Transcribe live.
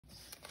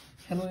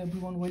Hello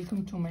everyone,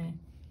 welcome to my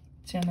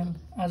channel.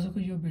 आजको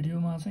यो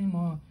भिडियोमा चाहिँ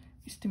म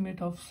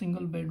इस्टिमेट अफ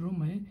सिंगल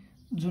बेडरुम है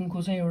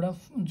जुनको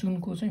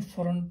चाहिँ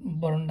फ्रन्ट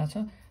बरन्डा छ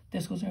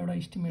त्यसको चाहिँ एउटा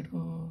इस्टिमेटको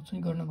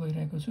चाहिँ गर्न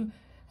गइरहेको छु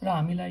र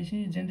हामीलाई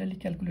चाहिँ जेनरली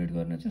क्याल्कुलेट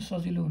गर्न चाहिँ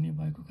सजिलो हुने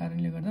भएको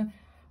कारणले गर्दा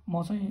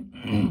म चाहिँ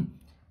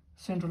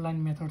सेन्ट्रल लाइन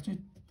मेथड चाहिँ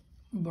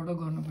बाट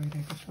गर्न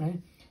गइरहेको छु है।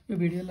 यो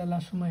भिडियोलाई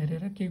लास्टसम्म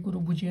हेरेर केही कुरो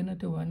बुझिएन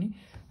त्यो भने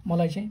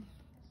मलाई चाहिँ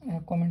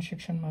कमेन्ट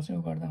सेक्सनमा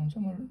चाहिँ गर्दा हुन्छ,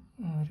 म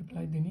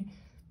रिप्लाई दिने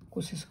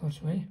कोसिस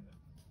गर्छु है।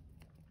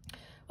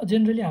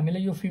 जेनरली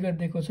हामीलाई यो फिगर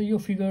दिएको छ, यो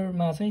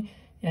फिगरमा चाहिँ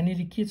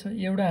यहाँनिर के छ,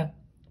 एउटा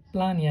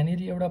प्लान,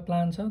 यहाँनिर एउटा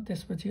प्लान छ,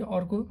 त्यसपछि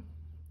अर्को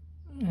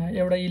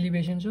एउटा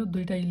एलिभेसन छ,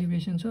 दुईटा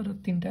एलिभेसन छ र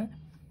तीनटा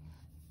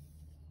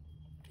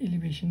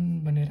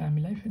एलिभेसन भनेर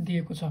हामीलाई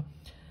दिएको छ।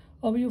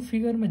 अब यो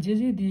फिगरमा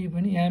जे दिए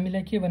पनि यहाँ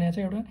हामीलाई के भनेको छ,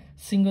 एउटा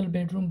सिंगल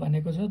बेडरुम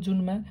भनेको छ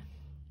जुनमा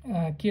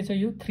के छ,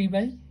 यो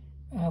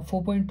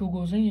 3/4.2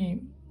 को चाहिँ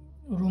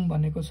रुम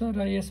भनेको छ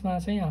र यसमा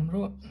चाहिँ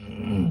हाम्रो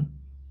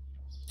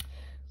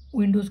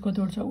विन्डोज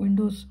कतिवटा छ,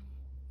 विन्डोज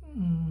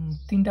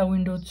 3टा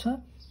विन्डोज छ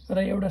र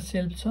एउटा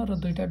सेल्फ छ र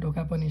दुईटा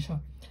ढोका पनि छ।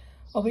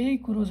 अब यही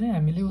कुरो चाहिँ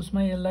हामीले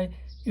उसमा यसलाई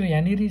यो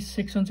यहाँनिर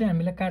सेक्सन चाहिँ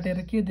हामीलाई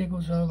काटेर के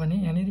दिएको छ भने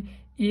यहाँनिर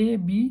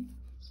एबी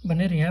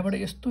भनेर यहाँबाट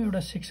यस्तो एउटा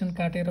सेक्सन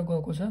काटेर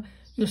गएको छ।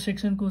 यो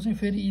सेक्सनको चाहिँ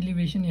फेरि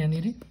इलिभेसन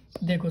यहाँनिर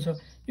दिएको छ।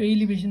 यो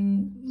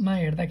इलिभेसनमा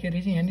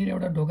हेर्दाखेरि चाहिँ यहाँनिर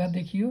एउटा ढोका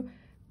देखियो,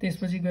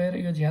 त्यसपछि गएर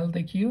यो झ्याल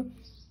देखियो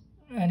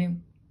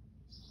अनि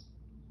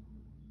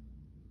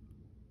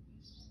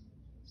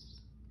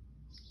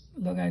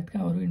लगायतका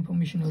अरू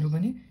इन्फर्मेसनहरू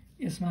पनि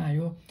यसमा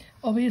आयो।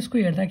 अब यसको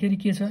हेर्दाखेरि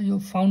के छ, यो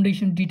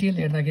फाउन्डेसन डिटेल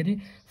हेर्दाखेरि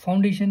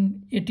फाउन्डेसन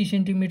 80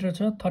 सेन्टिमिटर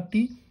छ,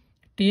 30,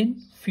 10,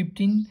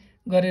 15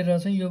 गरेर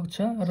चाहिँ यो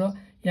छ र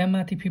यहाँ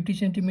माथि 50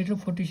 सेन्टिमिटर,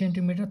 40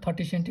 सेन्टिमिटर,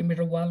 30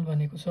 सेन्टिमिटर वाल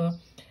भनेको छ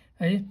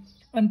है।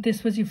 अनि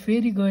त्यसपछि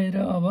फेरि गएर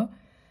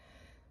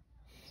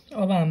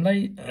अब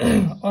हामीलाई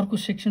अर्को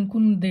सेक्सन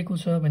कुन दिएको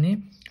छ भने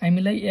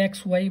हामीलाई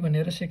XY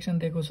भनेर सेक्सन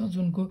दिएको छ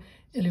जुनको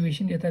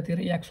एलिभेसन यतातिर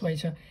XY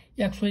छ।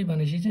 XY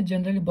भनेपछि चाहिँ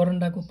जेनरली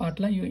बरन्डाको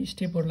पार्टलाई यो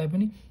स्टेपहरूलाई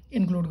पनि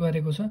इन्क्लुड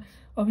गरेको छ।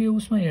 अब यो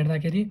उसमा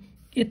हेर्दाखेरि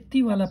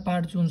यतिवाला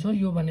पार्ट जुन छ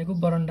यो भनेको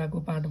बरन्डाको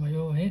पार्ट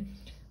भयो है,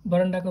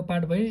 बरन्डाको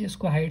पार्ट भयो।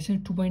 यसको हाइट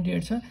चाहिँ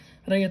 2.8 छ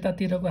र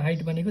यतातिरको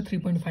हाइट भनेको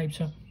 3.5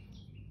 छ।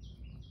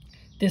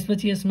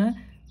 त्यसपछि यसमा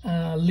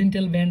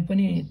लिन्टेल ब्यान्ड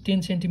पनि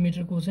 10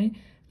 सेन्टिमिटरको चाहिँ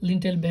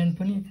लिन्टेल ब्यान्ड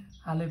पनि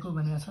हालेको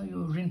भनेको छ।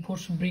 यो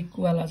रिन्फोर्स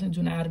ब्रिकवाला चाहिँ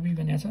जुन आरबी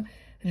भनेको छ,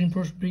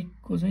 रिन्फोर्स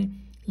ब्रिकको चाहिँ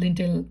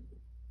लिन्टेल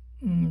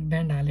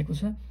ब्यान्ड हालेको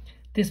छ।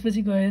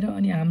 त्यसपछि गएर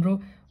अनि हाम्रो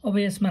अब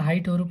यसमा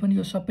हाइटहरू पनि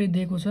यो सबै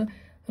दिएको छ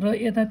र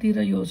यतातिर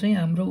यो चाहिँ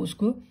हाम्रो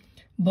उसको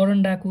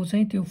बरन्डाको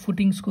चाहिँ त्यो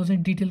फुटिङ्सको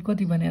चाहिँ डिटेल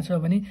कति भनेको छ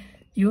भने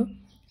यो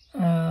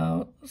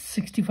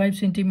 65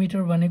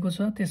 सेन्टिमिटर भनेको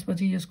छ।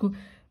 त्यसपछि यसको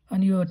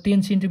अनि यो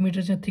 10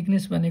 सेन्टिमिटर चाहिँ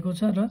थिकनेस भनेको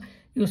छ र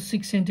यो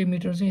 6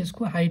 सेन्टिमिटर चाहिँ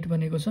यसको हाइट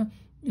भनेको छ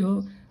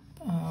यो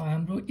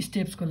हाम्रो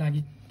स्टेप्सको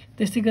लागि।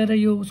 त्यस्तै गरेर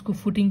यो उसको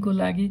फुटिङको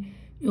लागि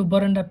यो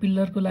बरन्डा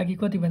पिल्लरको लागि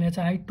कति भनेको छ,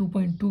 हाइट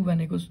 2.2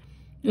 भनेको,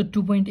 यो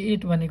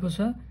 2.8 भनेको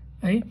छ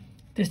है।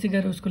 त्यस्तै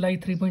गरेर उसको लागि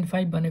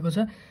 3.5 भनेको छ।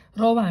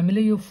 र अब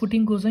हामीले यो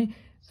फुटिङको चाहिँ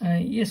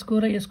यसको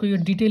र यसको यो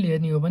डिटेल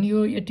हेर्ने हो भने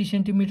यो 80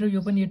 सेन्टिमिटर,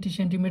 यो पनि 80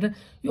 सेन्टिमिटर,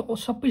 यो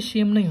सबै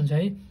सेम नै हुन्छ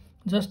है।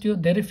 जस्ट यो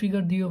धेरै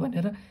फिगर दियो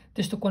भनेर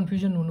त्यस्तो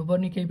कन्फ्युजन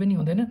हुनुपर्ने केही पनि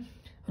हुँदैन।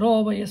 र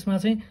अब यसमा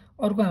चाहिँ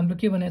अर्को हाम्रो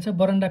के भनेको छ,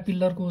 बरन्डा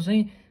पिल्लरको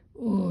चाहिँ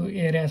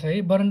हेरेको छ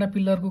है। बरन्डा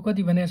पिल्लरको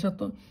कति भनेको छ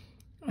त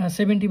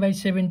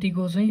 70/70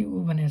 को चाहिँ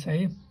भनेको छ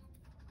है।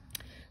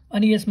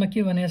 अनि यसमा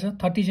के भनेको छ,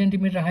 30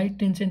 सेन्टिमिटर हाइट,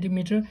 10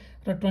 सेन्टिमिटर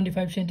र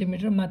 25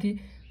 सेन्टिमिटर, माथि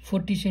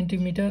 40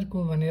 सेन्टिमिटरको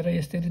भनेर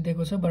यसरी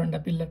दिएको छ बरन्डा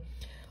पिल्लर।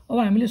 अब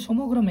हामीले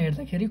समग्रमा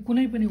हेर्दाखेरि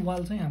कुनै पनि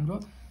वाल चाहिँ हाम्रो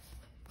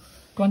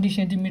 20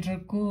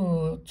 सेन्टिमिटरको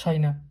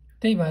छैन,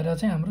 त्यही भएर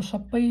चाहिँ हाम्रो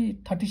सबै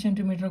 30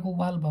 सेन्टिमिटरको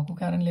वाल भएको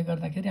कारणले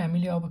गर्दाखेरि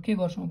हामीले अब के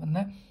गर्छौँ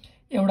भन्दा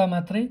एउटा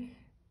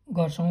मात्रै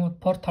गर्छौँ,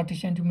 फर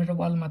 30 सेन्टिमिटर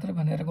वाल मात्रै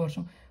भनेर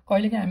गर्छौँ।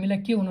 कहिलेकाहीँ हामीलाई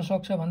के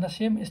हुनसक्छ भन्दा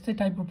सेम यस्तै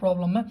टाइपको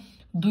प्रब्लममा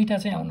दुईवटा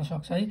चाहिँ आउन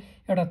सक्छ है।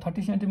 एउटा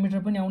 30 सेन्टिमिटर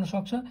पनि आउन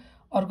सक्छ,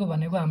 अर्को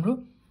भनेको हाम्रो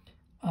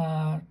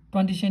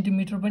 20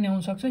 सेन्टिमिटर पनि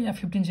आउन सक्छ या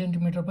 15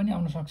 सेन्टिमिटर पनि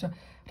आउन सक्छ।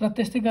 र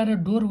त्यस्तै गरेर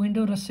डोर,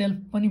 विन्डो र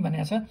सेल्फ पनि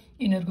भनेको छ,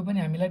 यिनीहरूको पनि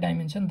हामीलाई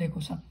डाइमेन्सन दिएको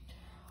छ।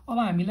 अब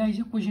हामीलाई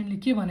चाहिँ क्वेसनले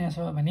के भनेको छ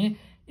भने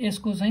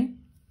यसको चाहिँ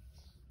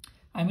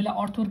हामीलाई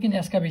अर्थवर्किङ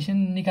एक्सकाभेसन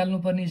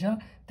निकाल्नुपर्ने छ,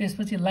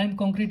 त्यसपछि लाइम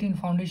कङ्क्रिट इन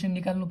फाउन्डेसन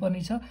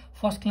निकाल्नुपर्ने छ,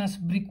 फर्स्ट क्लास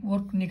ब्रिक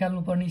वर्क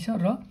निकाल्नुपर्ने छ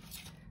र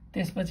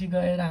त्यसपछि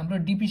गएर हाम्रो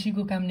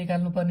डिपिसीको काम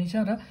निकाल्नुपर्ने छ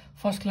र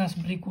first class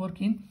brick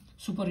work in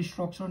super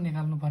structure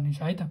निकाल्नुपर्ने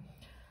छ है त।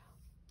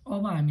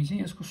 अब हामी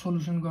चाहिँ यसको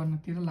सोल्युसन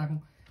गर्नतिर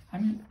लागौँ।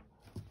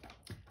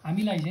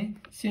 हामीलाई चाहिँ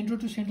सेन्टर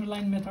टु सेन्टर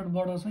लाइन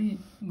मेथडबाट चाहिँ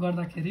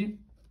गर्दाखेरि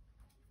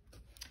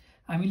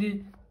हामीले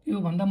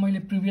योभन्दा मैले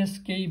प्रिभियस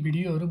केही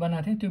भिडियोहरू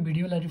बनाएको थिएँ, त्यो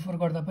भिडियोलाई रिफर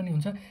गर्दा पनि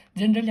हुन्छ।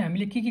 जेनरली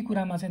हामीले के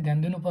कुरामा चाहिँ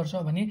ध्यान दिनुपर्छ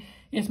भने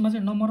यसमा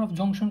चाहिँ नम्बर अफ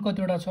जङ्सन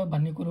कतिवटा छ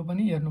भन्ने कुरो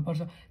पनि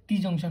हेर्नुपर्छ, टी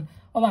जङ्सन।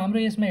 अब हाम्रो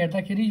यसमा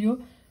हेर्दाखेरि यो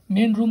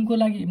मेन रुमको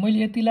लागि मैले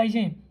यतिलाई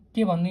चाहिँ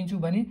के भनिदिन्छु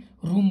भने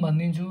रुम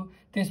भनिदिन्छु,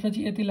 त्यसपछि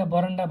यतिलाई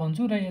बरन्डा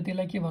भन्छु र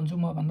यतिलाई के भन्छु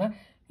म भन्दा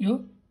यो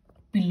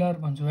पिल्लर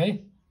भन्छु है।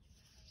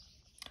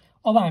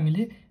 अब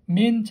हामीले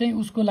मेन चाहिँ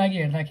उसको लागि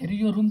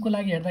हेर्दाखेरि यो रुमको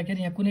लागि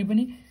हेर्दाखेरि यहाँ कुनै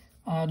पनि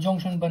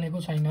जङ्सन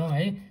बनेको छैन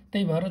है,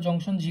 त्यही भएर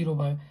जङ्सन 0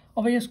 भयो।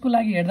 अब यसको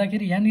लागि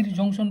हेर्दाखेरि यहाँनिर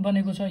जङ्सन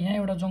बनेको छ, यहाँ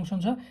एउटा जङ्सन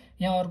छ,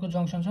 यहाँ अर्को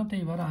जङ्सन छ,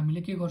 त्यही भएर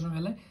हामीले के गर्छौँ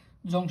यसलाई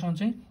जङ्सन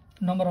चाहिँ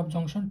नम्बर अफ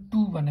जङ्सन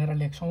 2 भनेर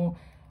लेख्छौँ।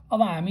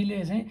 अब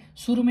हामीले चाहिँ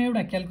सुरुमा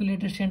एउटा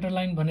क्याल्कुलेटेड सेन्टर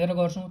लाइन भनेर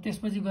गर्छौँ,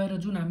 त्यसपछि गएर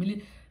जुन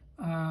हामीले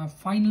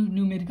फाइनल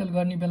न्युमेरिकल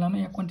गर्ने बेलामा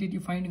या क्वान्टिटी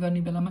फाइन्ड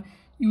गर्ने बेलामा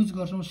युज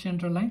गर्छौँ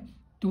सेन्टर लाइन,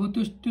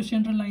 त्यो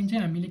सेन्टर लाइन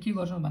चाहिँ हामीले के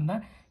गर्छौँ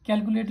भन्दा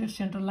calculated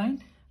centre line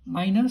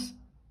minus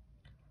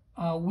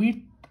width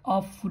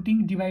of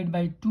footing divide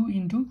by 2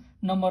 into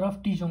number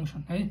of T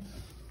junction है,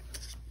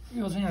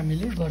 यो चाहिँ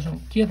हामीले गर्छौँ।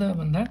 के त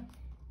भन्दा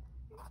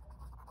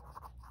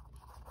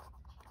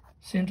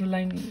सेन्टर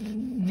लाइन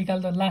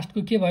निकाल्दा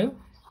लास्टको के भयो,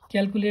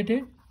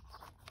 calculated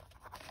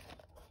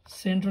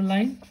centre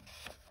line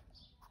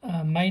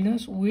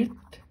minus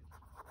width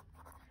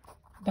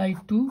by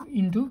 2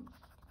 into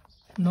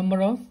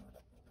number of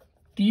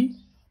T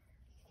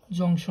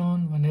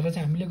junction भनेर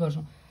चाहिँ हामीले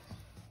गर्छौँ।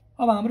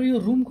 अब हाम्रो यो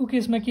रुमको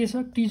केसमा के छ,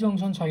 टी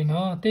जङ्सन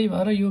छैन, त्यही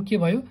भएर यो के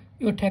भयो,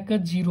 यो ठ्याक्क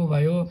 0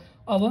 भयो।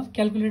 अब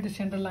क्याल्कुलेटेड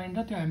सेन्टर लाइन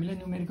र त्यो हामीले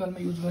न्युमेरिकलमा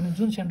युज गर्ने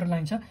जुन सेन्टर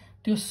लाइन छ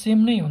त्यो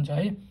सेम नै हुन्छ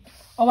है।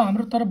 अब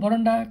हाम्रो तर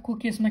बरन्डाको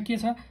केसमा के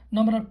छ,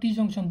 नम्बर अफ टी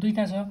जङ्सन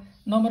 2टा छ,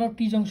 नम्बर अफ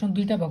टी जङ्सन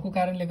 2टा भएको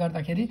कारणले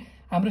गर्दाखेरि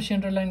हाम्रो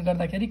सेन्टर लाइन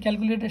गर्दाखेरि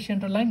क्याल्कुलेटेड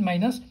सेन्टर लाइन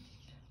माइनस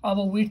अब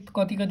विड्थ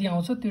कति कति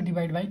आउँछ त्यो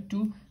डिभाइड बाई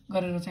 2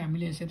 गरेर चाहिँ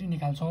हामीले यसरी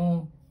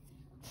निकाल्छौँ।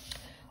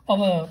 अब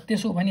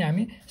त्यसो भने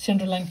हामी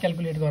सेन्टर लाइन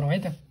क्याल्कुलेट गरौँ है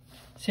त।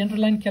 सेन्टर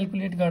लाइन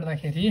क्याल्कुलेट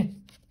गर्दाखेरि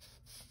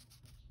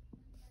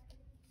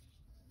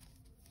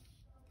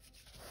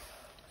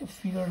यो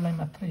फिगरलाई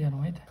मात्र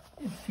हेरौँ है त,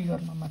 यो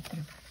फिगरमा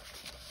मात्रै।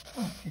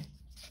 ओके,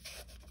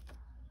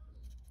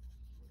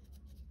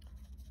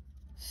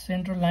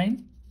 सेन्टर लाइन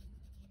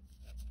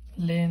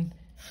लेन्थ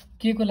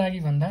के को लागि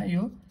भन्दा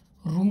यो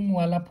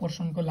रुमवाला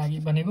पोर्सनको लागि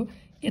भनेको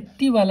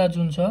यतिवाला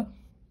जुन छ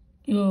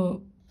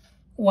यो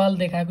वाल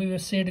देखाएको यो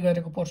सेड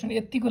गरेको पोर्सन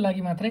यतिको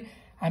लागि मात्रै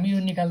हामी यो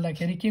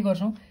निकाल्दाखेरि के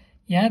गर्छौँ,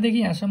 यहाँदेखि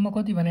यहाँसम्म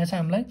कति भनेको छ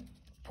हामीलाई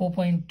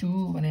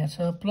 4.2 भनेको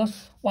छ,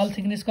 प्लस वाल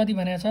थिकनेस कति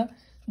भनेको छ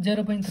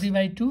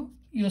 0.3/2,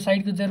 यो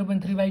साइडको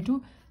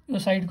 0.3/2, यो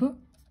साइडको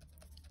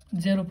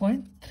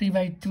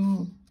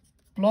 0.3/2,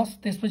 प्लस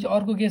त्यसपछि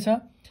अर्को के छ,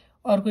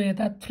 अर्को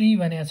यता 3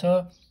 भनेको छ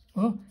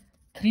हो,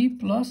 3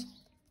 प्लस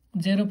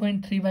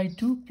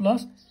 0.3/2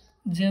 प्लस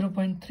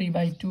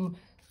 0.3/2।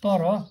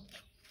 तर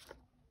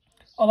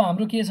अब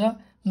हाम्रो के छ,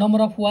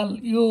 नम्बर अफ वाल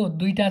यो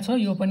 2टा छ,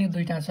 यो पनि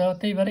 2टा छ,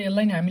 त्यही भएर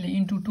यसलाई नै हामीले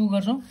इन्टु 2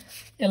 गर्छौँ,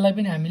 यसलाई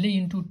पनि हामीले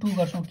इन्टु 2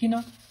 गर्छौँ। किन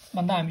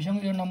भन्दा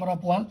हामीसँग यो नम्बर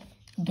अफ वाल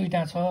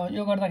 2टा छ,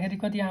 यो गर्दाखेरि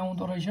कति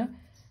आउँदो रहेछ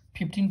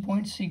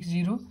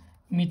 15.60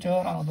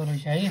 मिटर आउँदो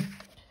रहेछ है।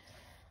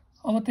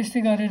 अब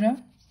त्यस्तै गरेर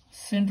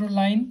सेन्टर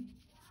लाइन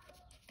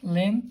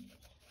लेन्थ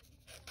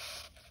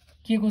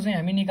के को चाहिँ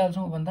हामी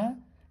निकाल्छौँ भन्दा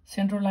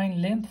सेन्टर लाइन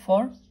लेन्थ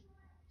फर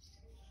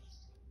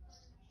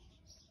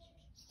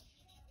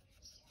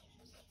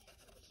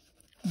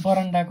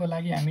बरन्डाको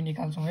लागि हामी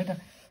निकाल्छौँ है त।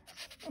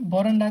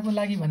 बरन्डाको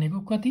लागि भनेको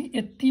कति,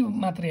 यति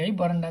मात्रै है,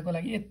 बरन्डाको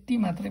लागि यति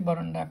मात्रै।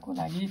 बरन्डाको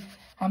लागि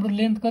हाम्रो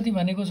लेन्थ कति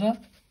भनेको छ,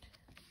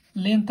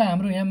 लेन्थ त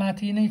हाम्रो यहाँ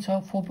माथि नै छ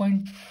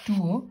 4.2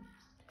 हो,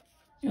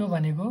 यो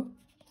भनेको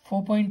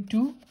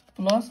 4.2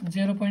 प्लस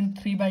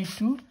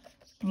 0.3/2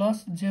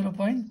 प्लस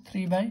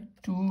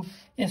 0.3/2,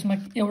 यसमा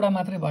एउटा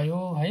मात्रै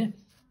भयो है,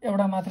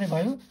 एउटा मात्रै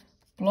भयो,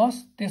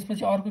 प्लस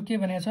त्यसपछि अर्को के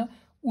भनेको छ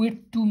विड्थ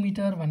 2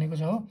 मिटर भनेको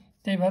छ हो,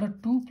 त्यही भएर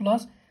 2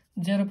 प्लस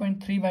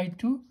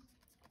 0.3/2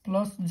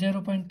 प्लस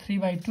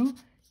 0.3/2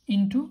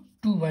 इन्टु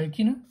 2 भयो।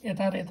 किन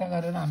यता र यता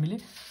गरेर हामीले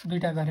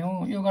 2टा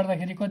गऱ्यौँ, यो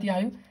गर्दाखेरि कति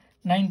आयो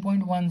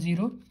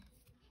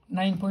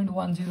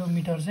 9.10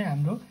 मिटर चाहिँ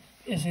हाम्रो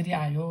यसरी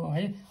आयो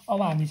है।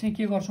 अब हामी चाहिँ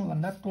के गर्छौँ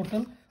भन्दा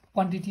टोटल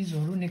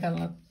क्वान्टिटिजहरू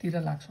निकाल्नतिर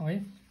लाग्छौँ है,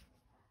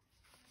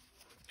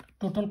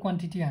 टोटल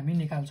क्वान्टिटी हामी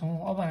निकाल्छौँ।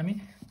 अब हामी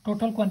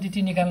टोटल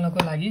क्वान्टिटी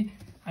निकाल्नको लागि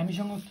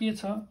हामीसँग के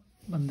छ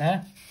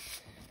भन्दा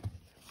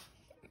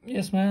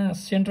यसमा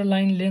सेन्टर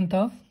लाइन लेन्थ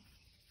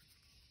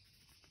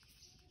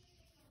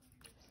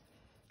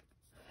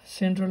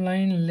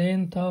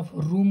अफ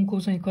रुमको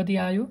चाहिँ कति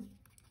आयो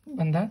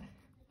भन्दा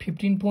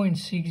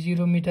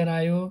 15.60 मिटर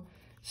आयो।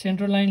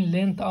 सेन्टर लाइन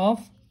लेन्थ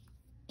अफ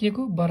के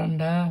को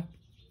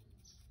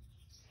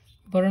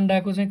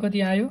बरन्डाको चाहिँ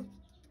कति आयो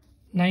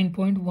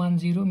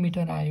 9.10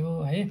 मिटर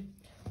आयो है।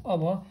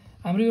 अब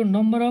हाम्रो यो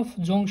नम्बर अफ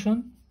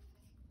जङ्सन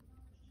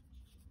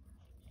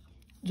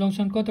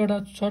कतिवटा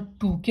छ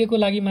 2, के को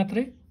लागि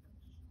मात्रै,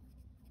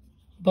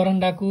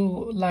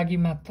 बरन्डाको लागि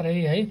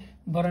मात्रै है,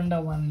 बरन्डा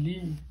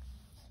वानली,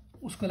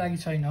 उसको लागि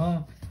छैन।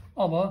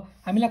 अब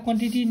हामीलाई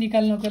क्वान्टिटी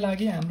निकाल्नको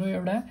लागि हाम्रो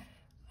एउटा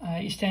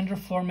स्ट्यान्डर्ड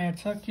फर्मेट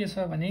छ, के छ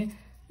भने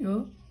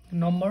यो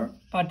नम्बर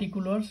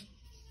पार्टिकुलर्स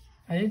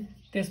है,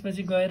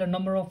 त्यसपछि गएर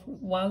नम्बर अफ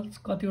वाल्स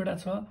कतिवटा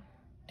छ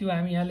त्यो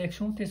हामी यहाँ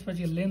लेख्छौँ,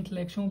 त्यसपछि लेन्थ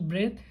लेख्छौँ,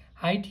 ब्रेथ,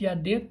 हाइट या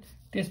डेप्थ,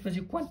 त्यसपछि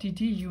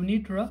क्वान्टिटी,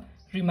 युनिट र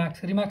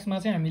रिमार्क्स। रिमार्क्समा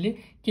चाहिँ हामीले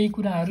केही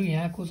कुराहरू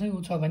यहाँको चाहिँ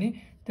उ छ भने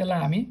त्यसलाई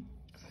हामी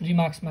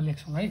रिमार्क्समा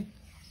लेख्छौँ है।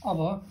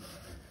 अब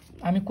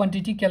हामी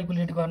क्वान्टिटी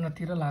क्याल्कुलेट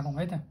गर्नतिर लागौँ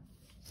है त।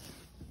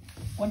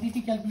 क्वान्टिटी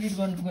क्याल्कुलेट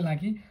गर्नुको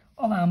लागि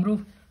अब हाम्रो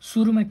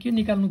सुरुमा के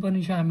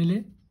निकाल्नुपर्ने छ हामीले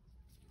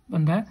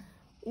भन्दा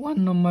 1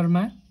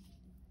 नम्बरमा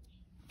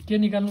के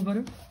निकाल्नु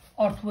पर्यो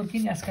earthwork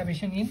in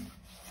excavation in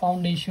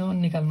foundation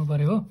निकाल्नु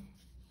पर्यो हो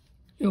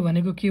यो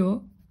भनेको के हो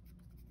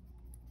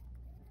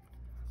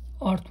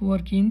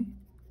earthwork in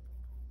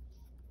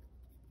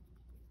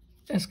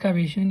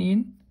excavation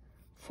in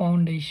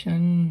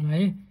foundation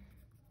है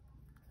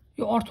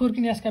यो earthwork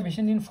in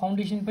excavation in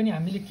foundation पनि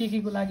हामीले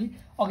के को लागि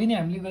अघि नै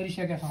हामीले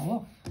गरिसकेका छौं हो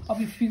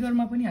अब यो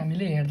फिगरमा पनि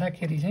हामीले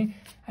हेर्दाखेरि चाहिँ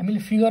हामीले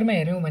फिगरमा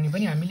हेर्यौं भने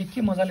पनि हामीले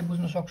के मजाले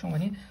बुझ्न सक्छौं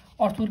भने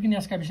अर्थवर्क इन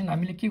एक्सकाभेसन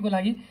हामीले के को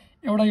लागि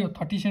एउटा यो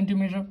 30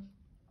 सेन्टिमिटर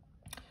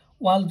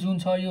वाल जुन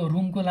छ यो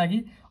रुमको लागि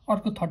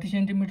अर्को 30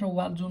 सेन्टिमिटर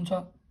वाल जुन छ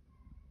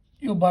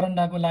यो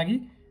बरन्डाको लागि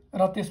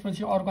र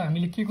त्यसपछि अर्को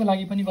हामीले के को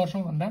लागि पनि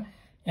गर्छौं भन्दा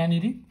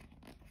यहाँनिर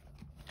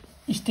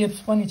स्टेप्स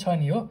पनि छ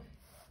नि हो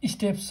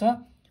स्टेप्स छ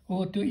हो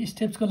त्यो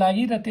स्टेप्सको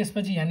लागि र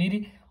त्यसपछि यहाँनिर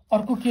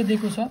अर्को के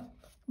दिएको छ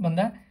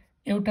भन्दा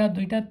एउटा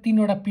दुईटा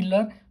तीनवटा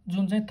पिलर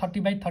जुन चाहिँ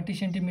 30 बाइ 30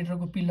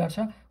 सेन्टिमिटरको पिलर छ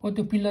हो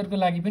त्यो पिलरको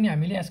लागि पनि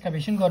हामीले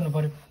एक्सकाभेसन गर्नु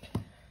पर्यो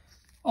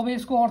अब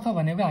यसको अर्थ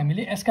भनेको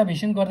हामीले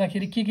एक्सकाभेसन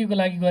गर्दाखेरि के को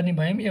लागि गर्ने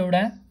भयौं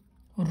एउटा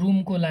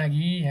रुमको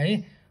लागि है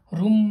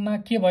रुममा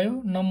के भयो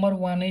नम्बर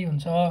 1 नै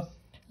हुन्छ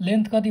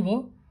लेन्थ कति भयो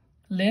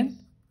लेन्थ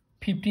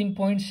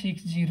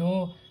 15.60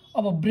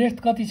 अब ब्रेथ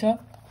कति छ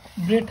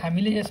ब्रेथ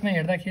हामीले यसमा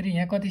हेर्दाखेरि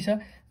यहाँ कति छ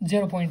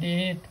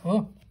 0.8 हो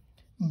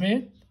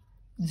ब्रेथ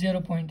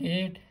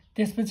 0.8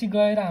 त्यसपछि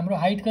गएर हाम्रो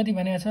हाइट कति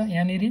भनेको छ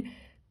यहाँनिर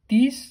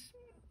 30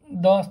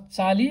 10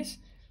 40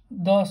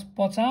 10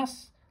 50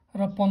 र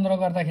 15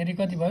 गर्दाखेरि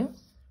कति भयो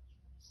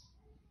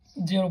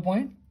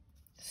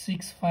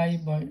 0.65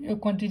 भयो यो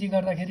क्वान्टिटी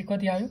गर्दाखेरि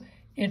कति आयो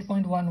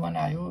 8.11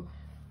 आयो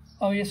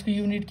अब यसको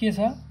युनिट के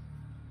छ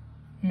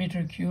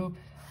मिटर क्यूब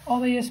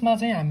अब यसमा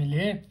चाहिँ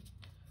हामीले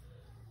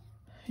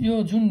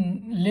यो जुन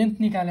लेन्थ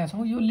निकालेका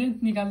छौं यो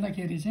लेन्थ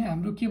निकाल्दाखेरि चाहिँ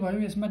हाम्रो के भयो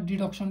यसमा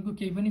डिडक्सनको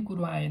केही पनि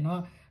कुरो आएन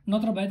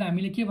नत्र भए त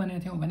हामीले के भनेको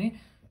थियौं भने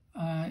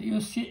यो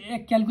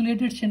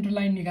क्याल्कुलेटेड सेन्टर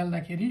लाइन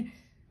निकाल्दाखेरि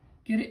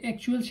के रे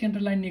एक्चुअल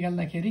सेन्टर लाइन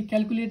निकाल्दाखेरि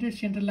calculated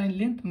centre line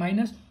length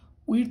minus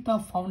width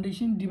of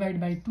foundation divide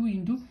by 2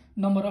 into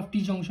number of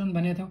T junction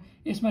भनेको थियौं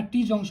यसमा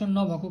टी जंक्सन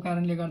नभएको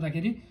कारणले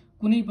गर्दाखेरि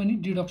कुनै पनि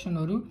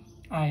डिडक्सनहरु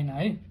आएन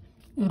है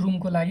यो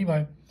रुमको लागि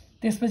भयो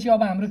त्यसपछि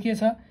अब हाम्रो के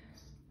छ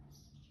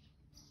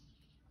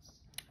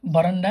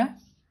बरन्डा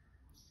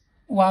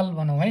वाल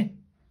भनौं है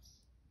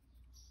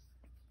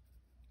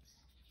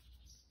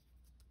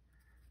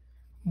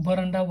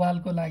बरन्डा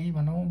वालको लागि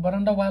भनौं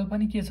बरन्डा वाल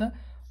पनि के छ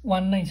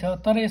 1 नै छ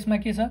तर यसमा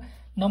के छ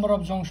नम्बर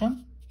अफ जंक्सन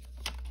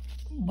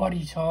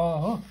बढी छ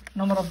हो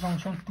नम्बर अफ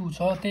जंक्सन 2 छ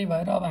त्यही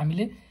भएर अब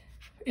हामीले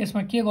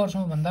यसमा के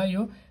गर्छौं भन्दा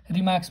यो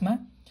रिमार्क्समा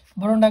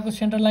बरन्डाको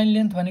सेन्टर लाइन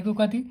लेन्थ भनेको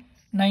कति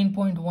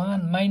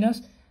 9.1 माइनस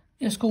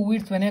यसको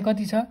विड्थ भनेको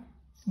कति छ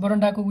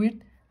बरन्डाको विड्थ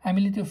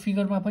हामीले त्यो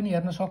फिगरमा पनि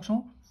हेर्न सक्छौं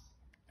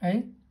है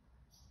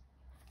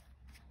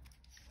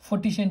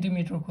 40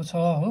 सेन्टिमिटरको छ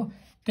हो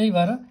त्यही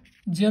भएर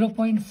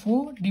 0.4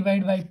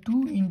 डिवाइड बाइ 2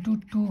 इन्टु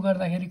 2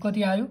 गर्दाखेरि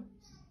कति आयो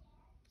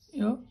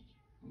यो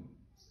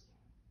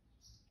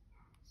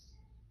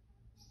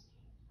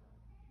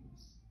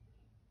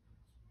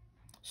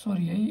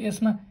सरी है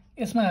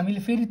यसमा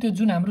हामीले फेरि त्यो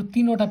जुन हाम्रो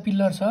तीनवटा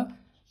पिलर छ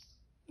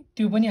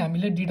त्यो पनि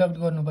हामीले डिडक्ट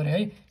गर्नु पर्यो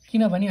है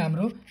किनभने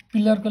हाम्रो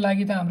पिलरको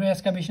लागि त हाम्रो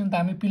एक्सकाभेसन त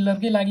हामी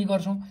पिलरकै लागि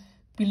गर्छौं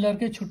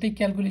पिलरकै छुट्टै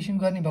क्याल्कुलेसन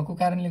गर्ने भएको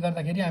कारणले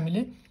गर्दाखेरि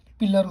हामीले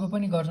पिलरको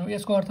पनि गर्छौं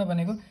यसको अर्थ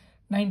भनेको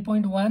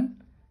 9.1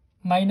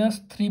 minus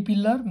 3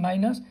 pillar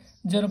minus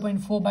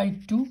 0.4 by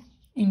 2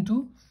 into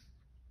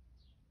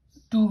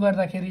 2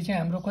 गर्दाखेरि चाहिँ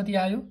हाम्रो कति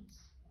आयो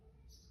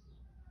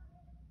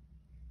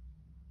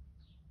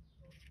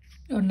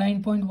यो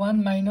 9.1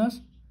 माइनस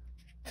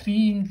 3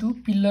 इन्टु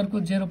पिलरको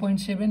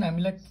 0.7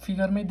 हामीलाई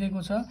फिगरमै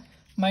दिएको छ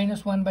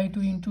माइनस 1 बाइ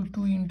 2 इन्टु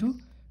 2 इन्टु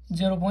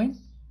 0.4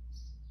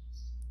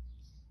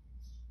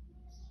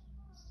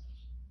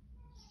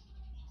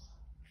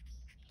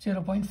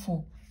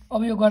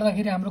 अब यो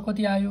गर्दाखेरि हाम्रो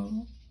कति आयो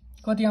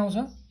कति आउँछ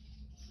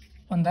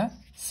भन्दा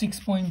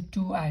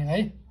 6.2 आयो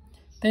है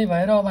त्यही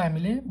भएर अब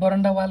हामीले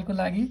बरन्डा वालको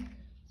लागि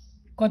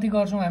कति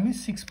गर्छौं हामी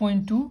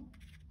 6.2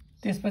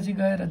 त्यसपछि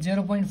गएर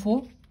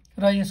 0.4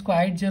 र यसको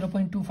हाइट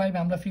 0.25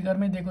 हाम्रो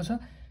फिगरमै दिएको छ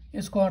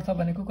यसको अर्थ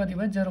भनेको कति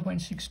भयो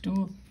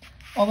 0.62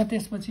 अब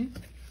त्यसपछि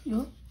यो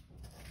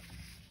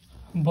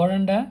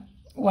बरन्डा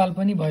वाल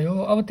पनि भयो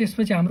अब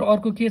त्यसपछि हाम्रो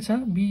अर्को के छ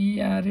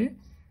बीईआरए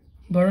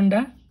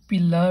बरन्डा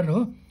पिलर हो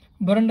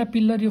बरन्डा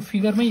पिलर यो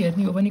फिगरमै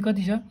हेर्ने हो भने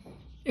कति छ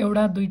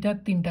एउटा दुईटा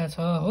तीनटा छ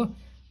हो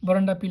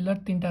बरन्डा पिलर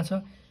तीनटा छ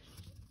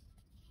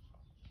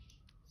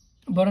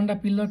बरन्डा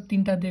पिलर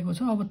तीनटा दिएको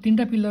छ अब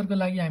तीनटा पिलरको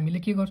लागि हामीले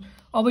के गर्छौं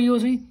अब यो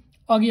चाहिँ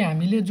अघि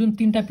हामीले जुन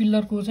तीनटा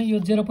पिलरको चाहिँ यो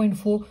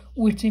 0.4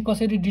 विड्थ चाहिँ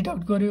कसरी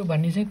डिडक्ट गर्यो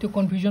भन्ने चाहिँ त्यो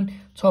कन्फ्युजन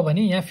छ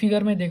भने यहाँ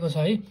फिगरमै दिएको छ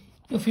है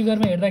यो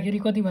फिगरमा हेर्दाखेरि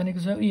कति भनेको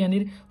छ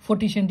यहाँनिर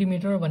 40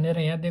 सेन्टिमिटर भनेर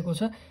यहाँ दिएको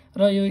छ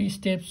र यो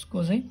स्टेप्सको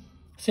चाहिँ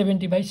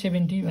 70 बाइ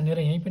 70 भनेर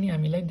यही पनि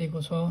हामीलाई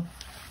दिएको छ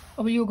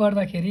अब यो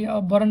गर्दाखेरि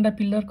अब बरन्डा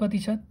पिलर कति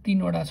छ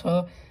 3 वटा छ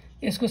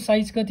यसको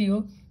साइज कति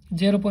हो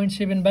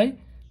 0.7 बाइ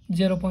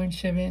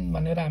 0.7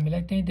 भनेर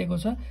हामीलाई त्यही दिएको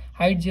छ।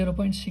 हाइट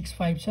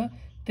 0.65 छ,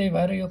 त्यही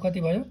भएर यो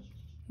कति भयो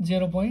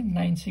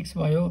 0.96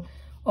 भयो।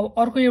 अब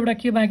अर्को एउटा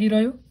के बाँकी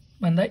रह्यो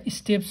भन्दा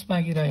स्टेप्स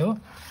बाँकी रह्यो।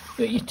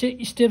 यो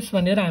स्टेप्स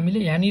भनेर हामीले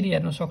यहाँनिर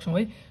हेर्न सक्छौँ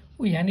है।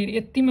 यहाँनिर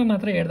यतिमा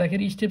मात्र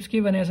हेर्दाखेरि स्टेप्स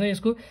के भनेको छ,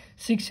 यसको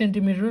 6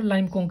 सेन्टिमिटर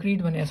लाइम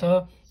कङ्क्रिट भनेको छ।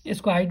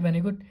 यसको हाइट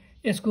भनेको,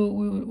 यसको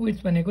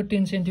विड्थ भनेको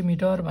 10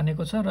 सेन्टिमिटर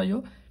भनेको छ र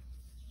यो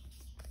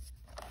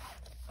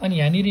अनि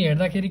यहाँनिर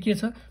हेर्दाखेरि के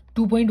छ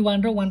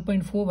 2.1 र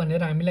 1.4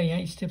 भनेर हामीलाई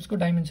यहाँ स्टेप्सको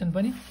डाइमेन्सन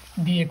पनि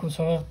दिएको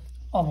छ।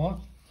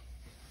 अब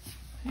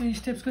यो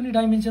स्टेप्सको नि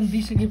डाइमेन्सन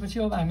दिइसकेपछि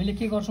अब हामीले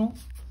के गर्छौँ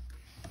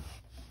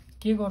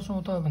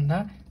त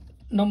भन्दा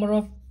नम्बर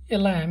अफ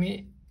यसलाई हामी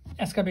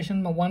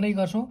एक्सकाभेसनमा 1 नै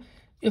गर्छौँ।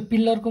 यो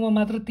पिल्लरकोमा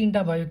मात्र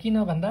 3टा भयो,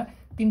 किन भन्दा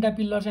 3टा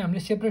पिल्लर चाहिँ हामीले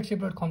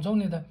सेपरेट खन्छौँ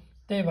नि त,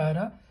 त्यही भएर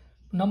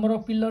नम्बर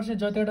अफ पिल्लर चाहिँ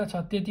जतिवटा छ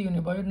त्यति हुने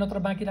भयो। नत्र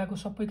बाँकी रहेको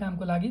सबै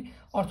कामको लागि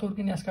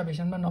अर्थवर्किङ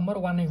एक्सकाभेसनमा नम्बर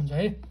 1 नै हुन्छ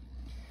है।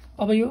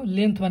 अब यो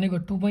लेन्थ भनेको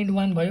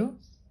 2.1 भयो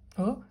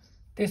हो।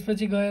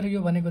 त्यसपछि गएर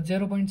यो भनेको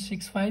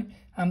 0.65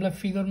 हामीलाई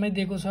फिगरमै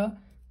दिएको छ।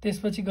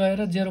 त्यसपछि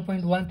गएर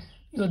 0.1,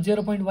 यो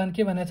 0.1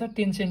 के भनेको छ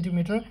 10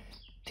 सेन्टिमिटर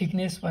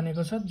थिकनेस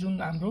भनेको छ,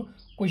 जुन हाम्रो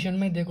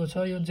क्वेसनमै दिएको छ।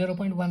 यो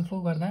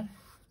 0.14 गर्दा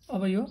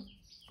अब यो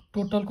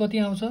टोटल कति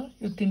आउँछ,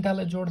 यो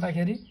 3टालाई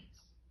जोड्दाखेरि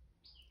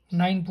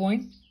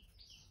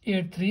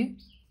 9.83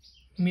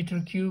 मिटर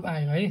क्युब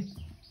आयो है।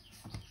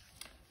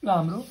 यो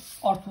हाम्रो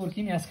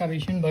अर्थवर्किङ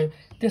एक्सकाभेसन भयो।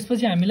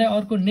 त्यसपछि हामीलाई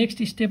अर्को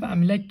नेक्स्ट स्टेप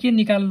हामीलाई के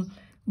निकाल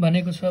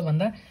भनेको छ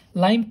भन्दा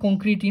लाइम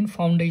कङ्क्रिट इन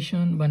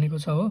फाउन्डेसन भनेको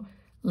छ हो।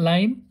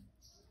 लाइम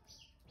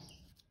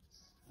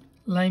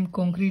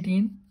कङ्क्रिट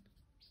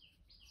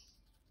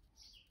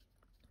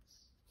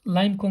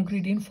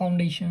इन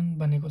फाउन्डेसन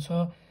भनेको छ।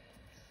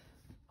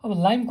 अब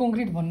लाइम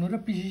कङ्क्रिट भन्नु र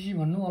पिसिसी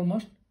भन्नु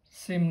अलमोस्ट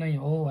सेम नै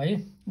हो है,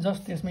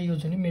 जस्ट त्यसमा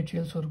युज हुने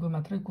मेटेरियल्सहरूको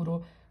मात्रै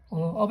कुरो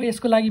हो। अब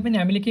यसको लागि पनि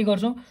हामीले के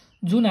गर्छौँ,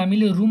 जुन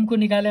हामीले रुमको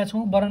निकालेका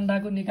छौँ,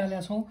 बरन्डाको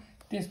निकालेका छौँ,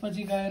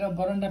 त्यसपछि गएर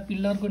बरन्डा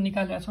पिल्लरको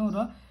निकालेका छौँ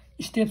र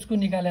स्टेप्सको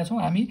निकालेका छौँ,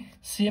 हामी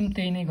सेम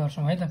त्यही नै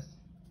गर्छौँ है त।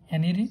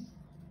 यहाँनिर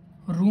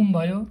रुम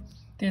भयो,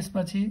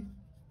 त्यसपछि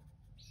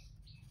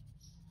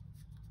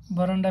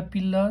बरन्डा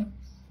पिल्लर,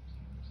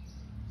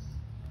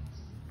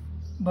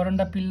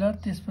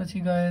 त्यसपछि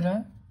गएर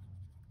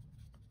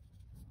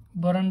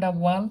बरन्डा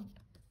वाल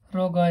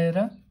र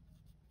गएर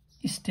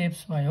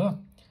स्टेप्स भयो।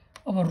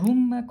 अब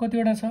रुममा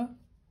कतिवटा छ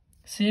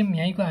सेम,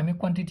 यहीँको हामी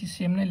क्वान्टिटी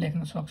सेम नै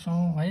लेख्न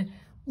सक्छौँ है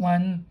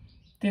 1।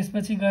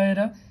 त्यसपछि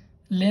गएर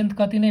लेन्थ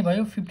कति नै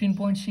भयो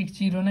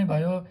 15.60 नै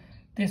भयो।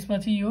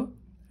 त्यसपछि यो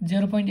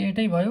 0.8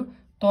 नै भयो,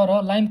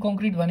 तर लाइम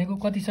कङ्क्रिट भनेको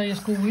कति छ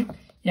यसको विड्थ,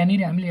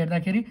 यहाँनिर हामीले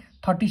हेर्दाखेरि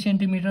 30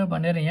 सेन्टिमिटर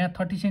भनेर यहाँ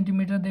 30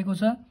 सेन्टिमिटर दिएको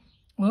छ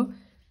हो।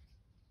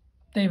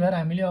 त्यही भएर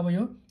हामीले अब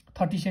यो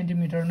 30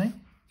 सेन्टिमिटर नै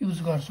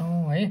युज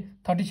गर्छौँ है।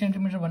 30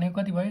 सेन्टिमिटर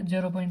भनेको कति भयो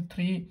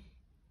 0.3,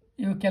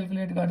 यो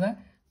क्यालकुलेट गर्दा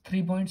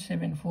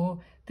 3.74।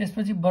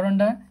 त्यसपछि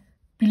बरन्डा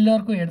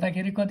पिल्लरको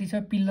हेर्दाखेरि कति छ,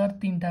 पिल्लर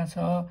 3टा छ,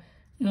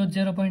 यो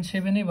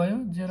 0.7 नै भयो,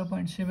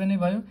 0.7 नै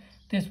भयो।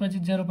 त्यसपछि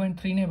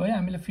 0.3 नै भयो,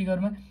 हामीले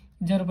फिगरमा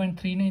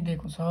 0.3 नै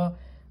दिएको छ।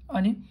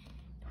 अनि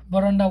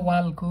बरन्डा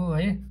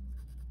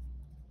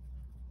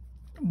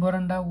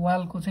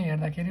वालको चाहिँ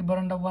हेर्दाखेरि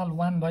बरन्डा वाल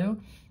 1 भयो,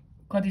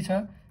 कति छ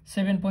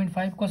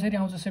 7.5। कसरी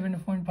आउँछ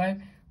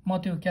 7.5 म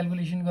त्यो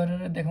क्यालकुलेसन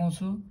गरेर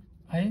देखाउँछु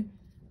है।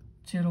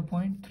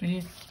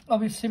 0.3।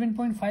 अब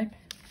 7.5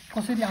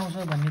 कसरी आउँछ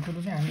भन्ने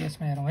कुरो चाहिँ हामी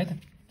यसमा हेरौँ है त।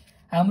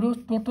 हाम्रो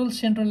टोटल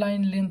सेन्टर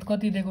लाइन लेन्थ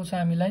कति दिएको छ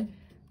हामीलाई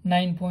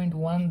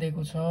 9.1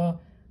 दिएको छ,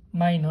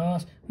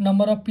 माइनस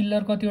नम्बर अफ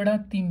पिल्लर कतिवटा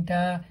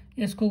 3टा,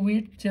 यसको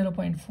विड्थ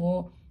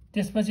 0.4,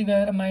 त्यसपछि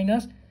गएर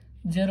माइनस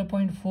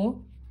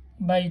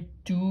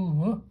 0.4/2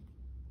 हो।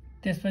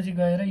 त्यसपछि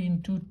गएर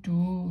इन्टु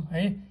 2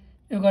 है।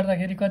 यो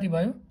गर्दाखेरि कति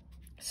भयो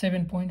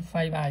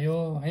 7.5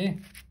 आयो है।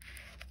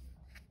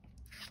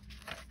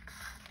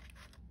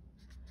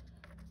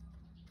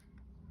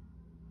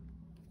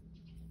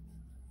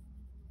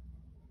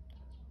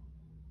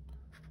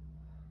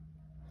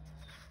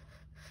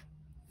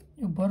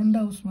 यो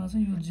बरन्डा उसमा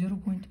चाहिँ यो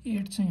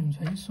 0.8 चाहिँ हुन्छ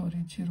है,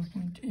 सरी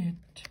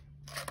 0.8।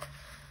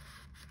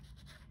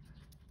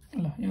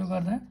 ल यो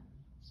गर्दा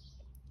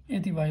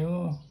यति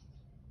भयो।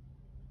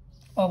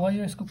 अब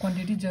यो यसको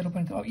क्वान्टिटी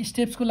 0.3। अब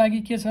स्टेप्सको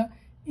लागि के छ,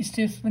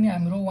 स्टेप्स पनि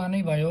हाम्रो 1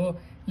 नै भयो,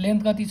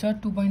 लेन्थ कति छ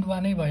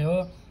 2.1 नै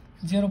भयो,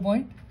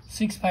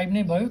 0.65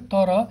 नै भयो,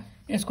 तर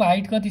यसको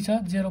हाइट कति छ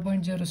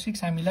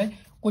 0.06। हामीलाई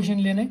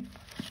क्वेसनले नै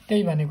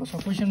त्यही भनेको छ।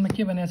 क्वेसनमा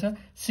के भनेको छ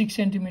 6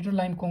 सेन्टिमिटर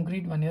लाइम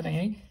कङ्क्रिट भनेर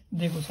यहीँ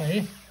दिएको छ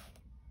है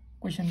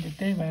क्वेसनले,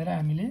 त्यही भएर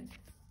हामीले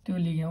त्यो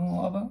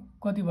लेख्यौँ। अब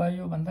कति भयो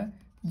यो भन्दा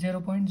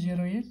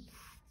 0.08,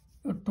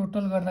 यो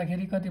टोटल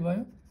गर्दाखेरि कति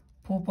भयो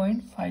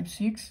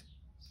 4.56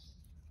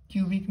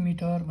 क्युबिक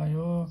मिटर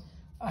भयो।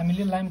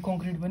 हामीले लाइम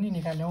कङ्क्रिट पनि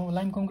निकाल्यौँ।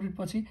 लाइम कङ्क्रिट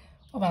पछि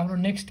अब हाम्रो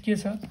नेक्स्ट के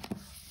छ,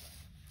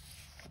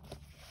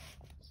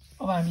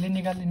 अब हामीले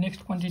निकाल्ने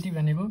नेक्स्ट क्वान्टिटी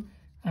भनेको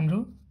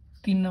हाम्रो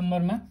 3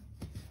 नम्बरमा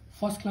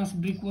first class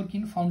brick work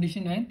in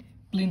foundation and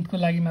प्लिन्थको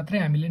लागि मात्रै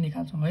हामीले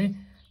निकाल्छौँ है।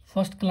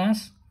 First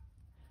class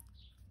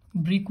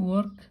brick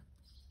work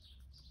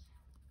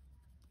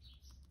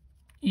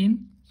in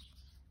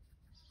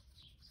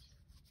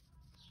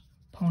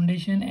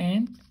foundation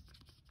and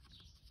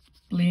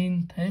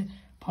plinth है।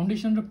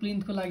 फाउन्डेसन र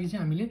प्लिन्थको लागि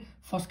चाहिँ हामीले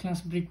फर्स्ट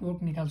क्लास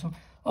ब्रिकवर्क निकाल्छौँ।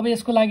 अब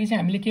यसको लागि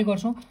चाहिँ हामीले के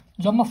गर्छौँ,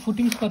 जम्मा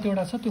फुटिङ्स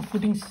कतिवटा छ त्यो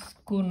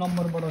फुटिङ्सको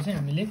नम्बरबाट चाहिँ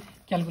हामीले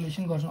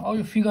क्यालकुलेसन गर्छौँ। अब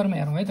यो फिगरमा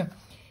हेरौँ है त,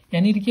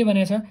 यहाँनिर के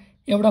भनेको छ,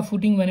 एउटा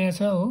फुटिङ भनेको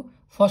छ हो,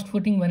 फर्स्ट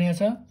फुटिङ भनेको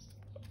छ।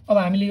 अब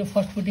हामीले यो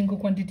फर्स्ट फुटिङको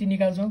क्वान्टिटी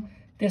निकाल्छौँ।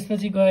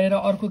 त्यसपछि गएर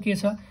अर्को के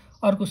छ,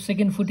 अर्को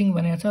सेकेन्ड फुटिङ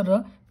भनेको छ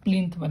र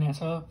प्लिन्थ भनेको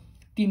छ,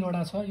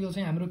 तीनवटा छ। यो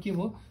चाहिँ हाम्रो के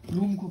भयो,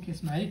 रुमको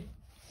केसमा है।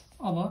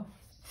 अब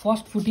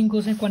फर्स्ट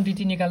फुटिङको चाहिँ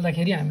क्वान्टिटी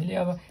निकाल्दाखेरि हामीले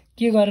अब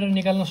के गरेर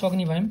निकाल्न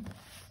सक्ने भयौँ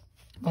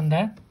भन्दा,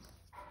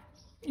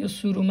 यो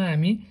सुरुमा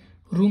हामी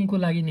रुमको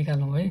लागि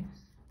निकाल्छौँ है।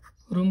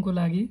 रुमको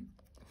लागि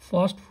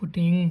फर्स्ट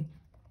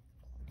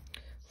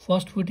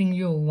फुटिङ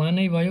यो 1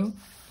 नै भयो।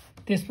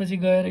 त्यसपछि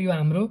गएर यो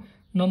हाम्रो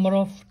नम्बर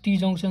अफ टी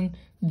जङ्सन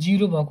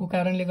 0 भएको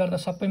कारणले गर्दा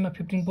सबैमा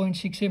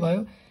 15.6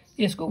 भयो।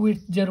 यसको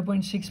विड्थ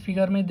 0.6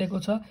 फिगरमै दिएको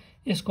छ,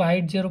 यसको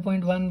हाइट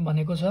 0.1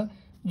 भनेको छ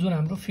जुन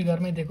हाम्रो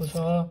फिगरमै दिएको छ।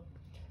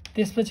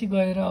 त्यसपछि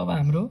गएर अब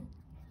हाम्रो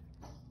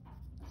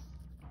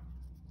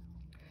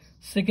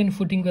सेकेन्ड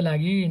फुटिङको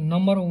लागि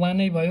नम्बर 1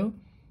 नै भयो।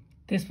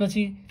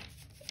 त्यसपछि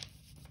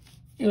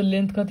यो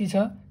लेन्थ कति छ,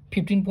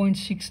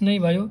 15.6 नै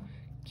भयो,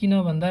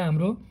 किन भन्दा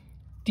हाम्रो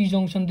टी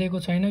जङ्सन दिएको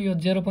छैन, यो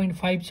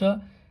 0.5 छ।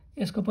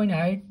 यसको पनि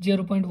हाइट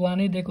 0.1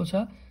 नै दिएको छ,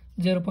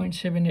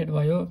 0.78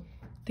 भयो।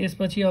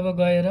 त्यसपछि अब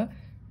गएर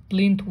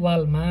प्लिन्थ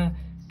वाल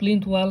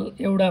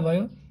एउटा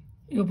भयो,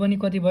 यो पनि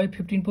कति भयो,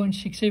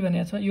 15.6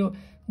 भनेको छ, यो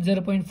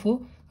 0.4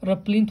 र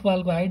प्लिन्थ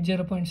वालको हाइट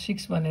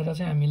 0.6 भनेर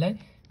चाहिँ हामीलाई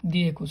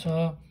दिएको छ।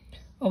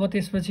 अब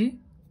त्यसपछि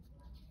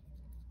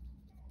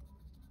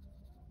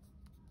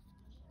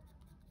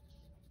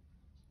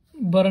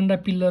बरन्डा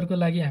पिल्लरको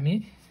लागि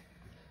हामी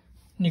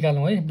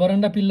निकालौँ है।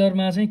 बरन्डा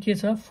पिल्लरमा चाहिँ के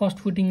छ, फर्स्ट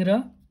फुटिङ र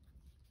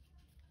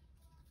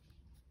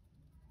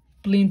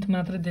प्लिन्थ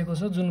मात्र दिएको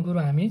छ, जुन कुरो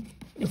हामी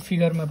यो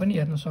फिगरमा पनि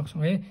हेर्न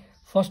सक्छौँ है।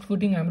 फर्स्ट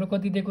फुटिङ हाम्रो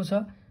कति दिएको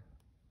छ,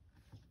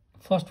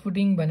 फर्स्ट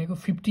फुटिङ भनेको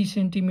 50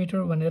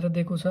 सेन्टिमिटर भनेर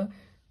दिएको छ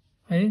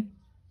है।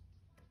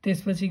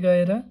 त्यसपछि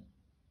गएर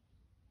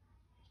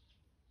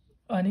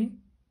अनि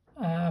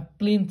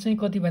प्लिन्थ चाहिँ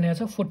कति भनेको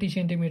छ, 40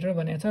 सेन्टिमिटर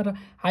भनेको छ र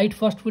हाइट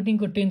फर्स्ट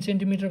फुटिङको 10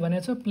 सेन्टिमिटर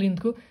भनेको छ,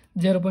 प्लिन्थको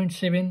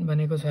 0.7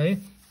 भनेको छ है,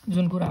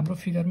 जुन कुरा हाम्रो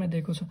फिगरमा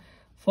दिएको छ।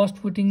 फर्स्ट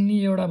फुटिङ नि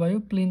एउटा भयो,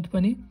 प्लिन्थ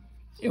पनि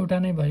एउटा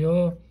नै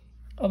भयो।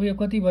 अब यो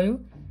कति भयो,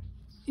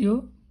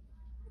 यो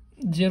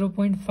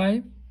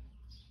 0.5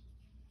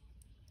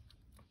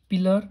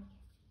 पिलर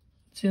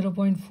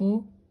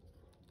 0.4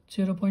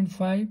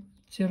 0.5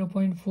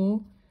 0.4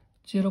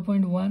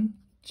 0.1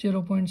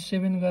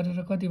 0.7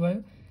 गरेर कति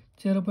भयो,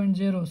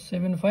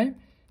 0.075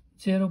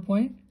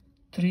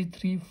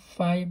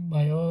 0.335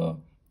 भयो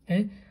है।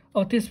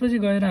 अब त्यसपछि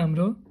गएर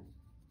हाम्रो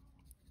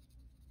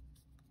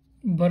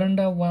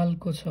बरन्डा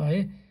वालको छ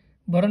है।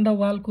 बरन्डा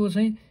वालको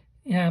चाहिँ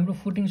यहाँ हाम्रो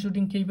फुटिङ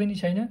केही पनि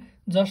छैन,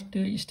 जस्ट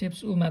त्यो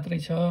स्टेप्स मात्रै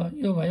छ।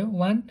 यो भयो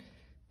 1।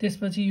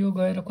 त्यसपछि यो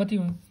गएर कति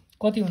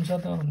हुन्छ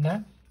त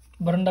भन्दा,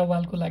 बरन्डा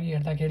वालको लागि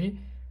हेर्दाखेरि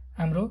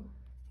हाम्रो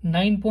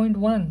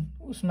 9.1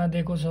 उसमा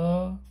दिएको छ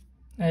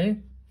है।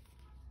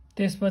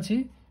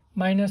 त्यसपछि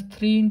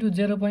 -3 ×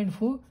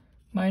 0.4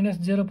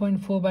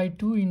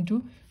 -0.4/2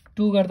 ×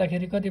 2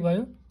 गर्दाखेरि कति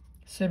भयो,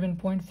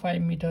 7.5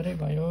 मिटरै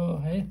भयो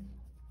है।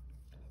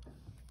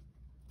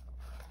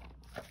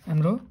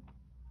 हाम्रो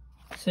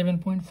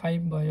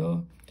 7.5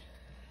 भयो।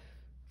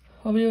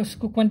 अब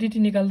यसको क्वान्टिटी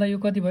निकाल्दा यो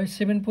कति भयो,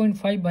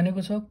 7.5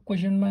 भनेको छ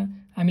क्वेसनमा,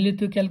 हामीले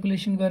त्यो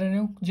क्यालकुलेसन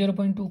गरेनौँ।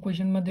 0.2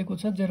 क्वेसनमा दिएको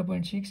छ,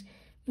 0.6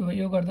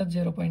 यो गर्दा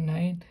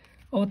 0.9।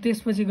 अब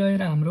त्यसपछि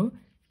गएर हाम्रो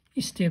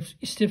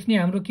स्टेप्स नि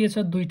हाम्रो के छ,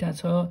 दुईटा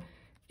छ,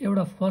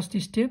 एउटा फर्स्ट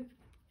स्टेप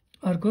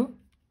अर्को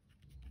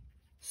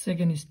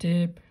सेकेन्ड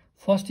स्टेप।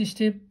 फर्स्ट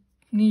स्टेप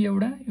नि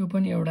एउटा, यो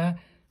पनि एउटा।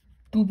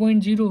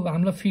 2.0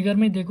 हामीलाई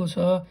फिगरमै दिएको छ,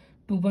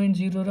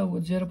 2.0 र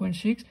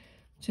 0.6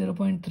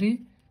 0.3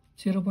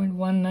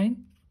 0.19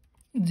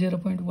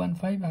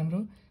 0.15 हाम्रो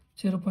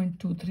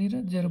 0.23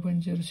 र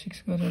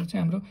 0.06 गरेर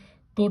चाहिँ हाम्रो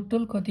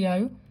टोटल कति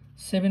आयो,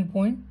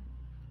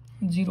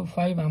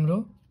 7.05 हाम्रो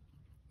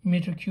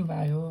मिटर क्युब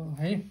आयो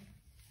है।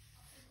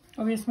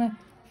 अब यसमा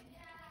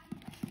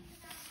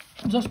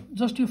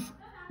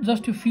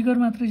जस्ट यो फिगर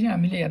मात्रै चाहिँ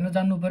हामीले हेर्न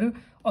जान्नु पर्यो,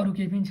 अरू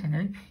केही पनि छैन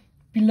है।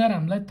 पिल्लर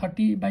हामीलाई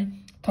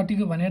 30/30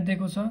 को भनेर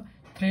दिएको छ,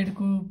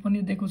 थ्रेडको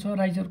पनि दिएको छ,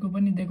 राइजरको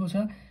पनि दिएको छ।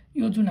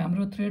 यो जुन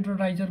हाम्रो थ्रेड र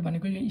राइजर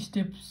भनेको यो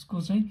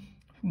स्टेप्सको चाहिँ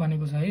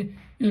भनेको छ है।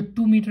 यो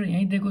 2 मिटर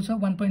यहीँ दिएको छ,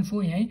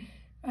 1.4 यहीँ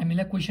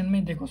हामीलाई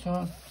क्वेसनमै दिएको छ,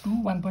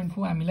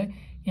 1.4 हामीलाई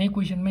यहीँ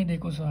क्वेसनमै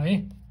दिएको छ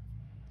है।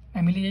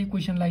 हामीले यही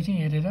क्वेसनलाई चाहिँ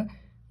हेरेर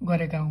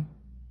गरेका हौँ।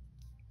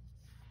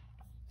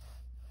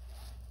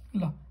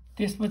 ल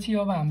त्यसपछि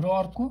अब हाम्रो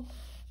अर्को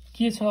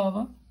के छ,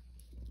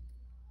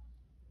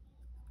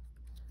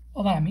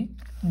 अब हामी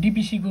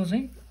डिपिसी को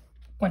चाहिँ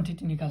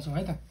क्वान्टिटी निकाल्छौँ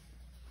है त।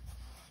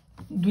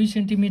 2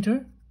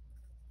 सेन्टिमिटर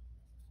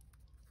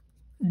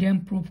ड्याम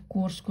प्रुफ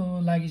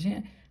कोर्सको लागि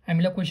चाहिँ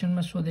हामीलाई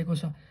क्वेसनमा सोधेको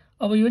छ।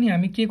 अब यो नि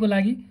हामी के को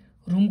लागि,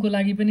 रुमको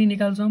लागि पनि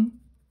निकाल्छौँ,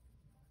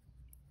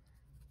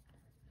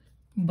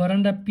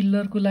 बरन्डा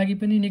पिल्लरको लागि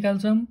पनि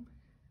निकाल्छौँ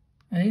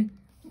है,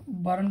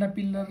 बरन्डा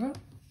पिल्लर र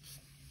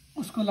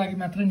उसको लागि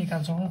मात्रै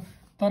निकाल्छौँ।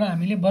 तर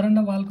हामीले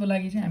बरन्डा वालको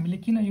लागि चाहिँ हामीले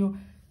किन यो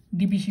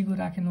डिपिसी को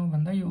राखेनौँ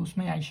भन्दा यो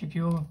उसमै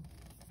आइसक्यो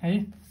है।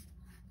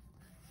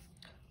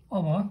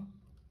 अब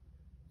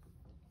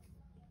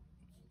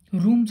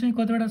रुम चाहिँ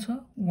कतिवटा छ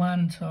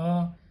 1 छ।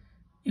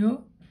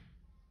 यो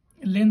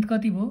लेन्थ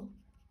कति भयो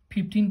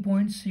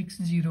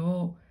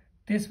 15.60।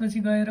 त्यसपछि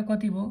गएर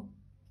कति भयो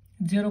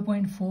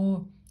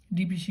 0.4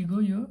 डिपिसी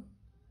को यो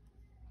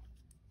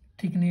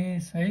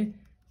थिकनेस है।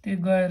 त्यो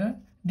गएर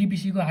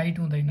डिपिसी को हाइट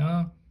हुँदैन।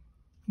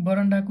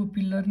 बरन्डाको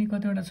पिल्लर नि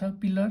कतिवटा छ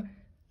पिल्लर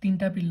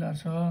 3टा पिल्लर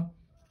छ।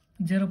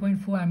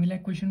 0.4 हामीलाई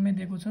क्वेसनमै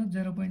दिएको छ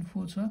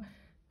 0.4 छ।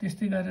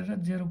 त्यस्तै गरेर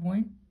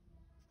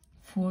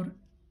 0.4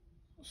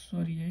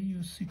 सरी है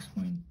यो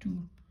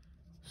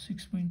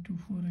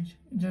 6.24 रहेछ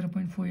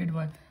 0.48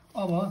 भयो।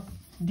 अब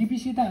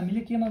डिपिसी त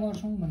हामीले केमा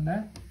गर्छौँ भन्दा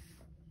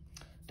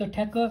त्यो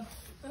ठ्याक्क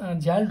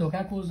झ्याल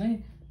ढोकाको चाहिँ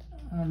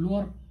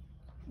लोअर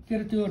के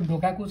अरे त्यो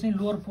ढोकाको चाहिँ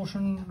लोअर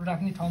पोर्सन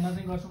राख्ने ठाउँमा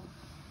चाहिँ गर्छौँ।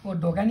 अब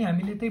ढोका नि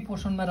हामीले त्यही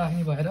पोर्सनमा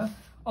राख्ने भएर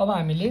अब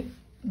हामीले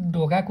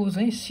ढोकाको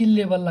चाहिँ सिल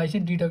लेभललाई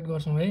चाहिँ डिडक्ट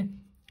गर्छौँ है।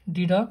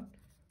 डिडक्ट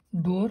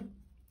डोर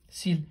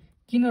सिल।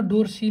 किन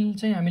डोर सिल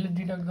चाहिँ हामीले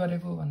डिडक्ट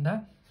गरेको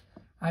भन्दा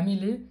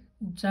हामीले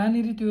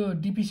जहाँनिर त्यो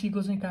डिपिसी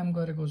को चाहिँ काम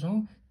गरेको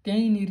छौँ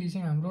त्यहीँनिर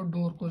चाहिँ हाम्रो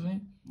डोरको चाहिँ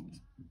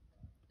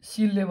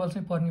सिल लेभल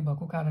चाहिँ पर्ने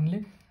भएको कारणले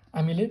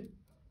हामीले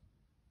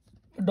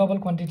डबल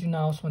क्वान्टिटी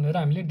नआओस् भनेर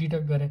हामीले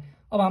डिडक्ट गरे।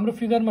 अब हाम्रो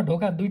फिगरमा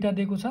ढोका 2टा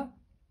दिएको छ।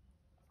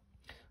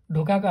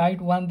 ढोकाको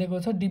हाइट 1 दिएको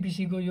छ।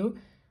 डिपिसी को यो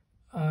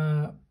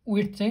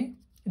विड्थ चाहिँ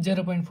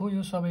 0.4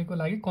 यो सबैको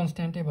लागि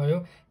कन्स्ट्यान्टै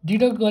भयो।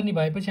 डिडक्ट गर्ने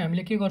भएपछि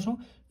हामीले के गर्छौँ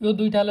यो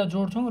दुईटालाई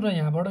जोड्छौँ र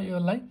यहाँबाट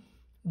यसलाई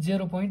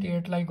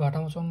 0.8 लाई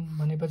घटाउँछौँ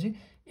भनेपछि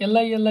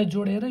यसलाई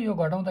जोडेर यो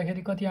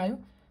घटाउँदाखेरि कति आयो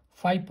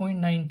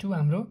 5.92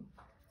 हाम्रो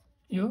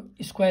यो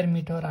स्क्वायर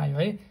मिटर आयो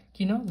है।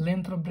 किन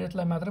लेन्थ र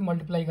ब्रेथलाई मात्र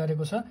मल्टिप्लाई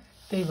गरेको छ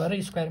त्यही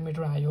भएर स्क्वायर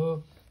मिटर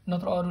आयो।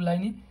 नत्र अरूलाई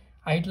नि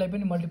हाइटलाई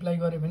पनि मल्टिप्लाई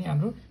गरे भने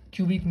हाम्रो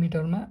क्युबिक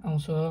मिटरमा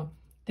आउँछ।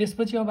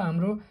 त्यसपछि अब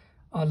हाम्रो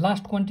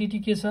लास्ट क्वान्टिटी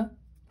के छ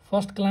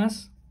first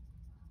class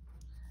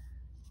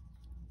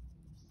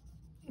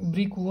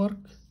brick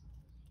work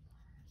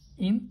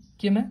in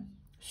केमा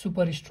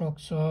सुपर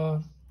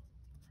स्ट्रक्चर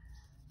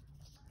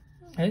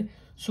है।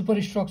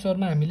 सुपर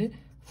स्ट्रक्चरमा हामीले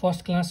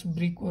फर्स्ट क्लास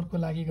ब्रिक वर्कको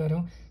लागि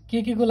गर्यौँ।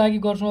 के को लागि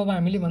गर्छौँ अब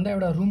हामीले भन्दा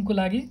एउटा रुमको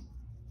लागि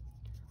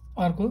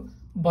अर्को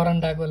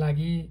बरन्डाको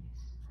लागि।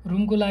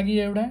 रुमको लागि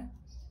एउटा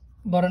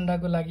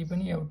बरन्डाको लागि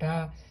पनि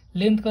एउटा।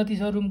 लेन्थ कति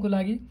छ रुमको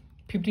लागि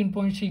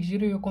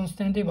 15.60 यो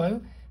कन्स्ट्यान्टै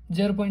भयो।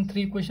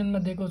 0.3 क्वेसनमा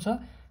दिएको छ।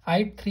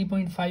 हाइट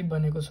 3.5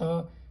 भनेको छ।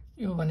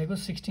 यो भनेको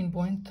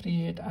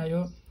 16.38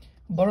 आयो।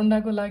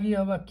 बरन्डाको लागि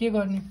अब के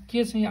गर्ने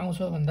के चाहिँ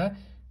आउँछ भन्दा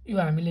यो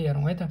हामीले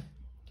हेरौँ है त।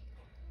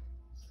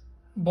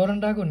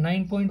 बरन्डाको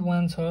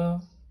 9.1 छ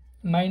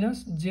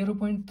माइनस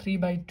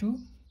 0.3/2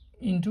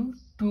 इन्टु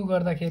 2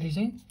 गर्दाखेरि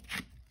चाहिँ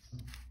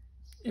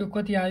यो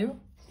कति आयो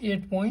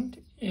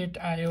 8.8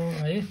 आयो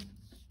है।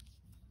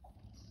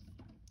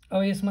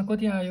 अब यसमा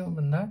कति आयो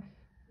भन्दा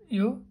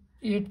यो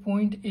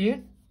 8.8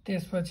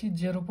 त्यसपछि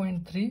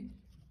 0.3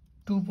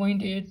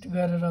 2.8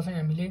 गरेर चाहिँ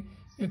हामीले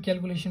यो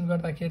क्याल्कुलेसन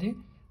गर्दाखेरि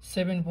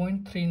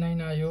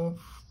 7.39 आयो।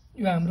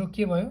 यो हाम्रो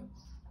के भयो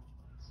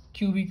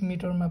क्युबिक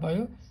मिटरमा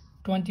भयो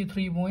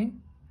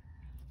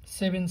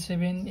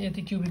 23.77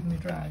 यति क्युबिक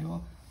मिटर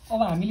आयो।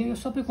 अब हामीले यो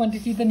सबै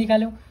क्वान्टिटी त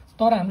निकाल्यौँ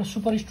तर हाम्रो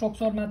सुपर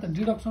स्ट्रक्चरमा त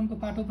डिडक्सनको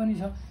पाटो पनि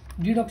छ।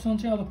 डिडक्सन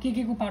चाहिँ अब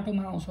के को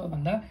पाटोमा आउँछ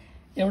भन्दा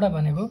एउटा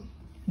भनेको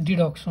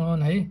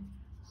डिडक्सन है।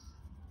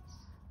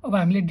 अब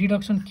हामीले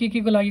डिडक्सन के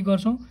को लागि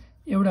गर्छौँ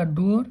एउटा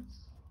डोर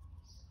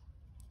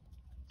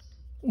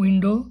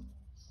विन्डो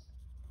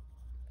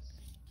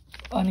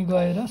अनि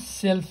गएर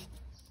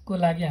सेल्फको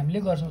लागि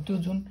हामीले गर्छौँ। त्यो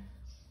जुन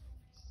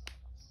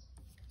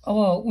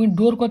अब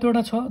डोर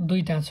कतिवटा छ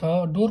 2टा छ।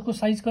 डोरको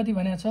साइज कति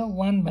भनेको छ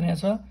 1 भनेको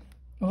छ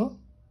हो।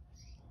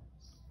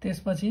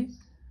 त्यसपछि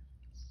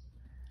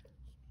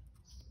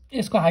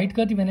यसको हाइट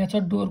कति भनेको छ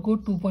डोरको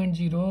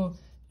 2.0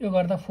 यो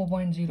गर्दा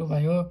 4.0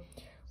 भयो।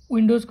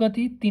 विन्डोज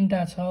कति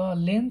 3टा छ।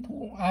 लेन्थ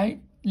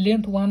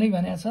 1 नै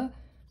भनेको छ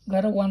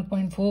गएर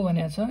 1.4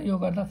 भनेको छ यो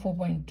गर्दा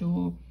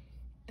 4.2।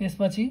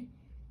 त्यसपछि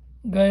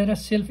गएर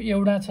सेल्फ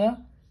एउटा छ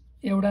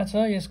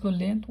यसको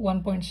लेन्थ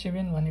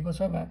 1.7 भनेको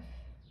छ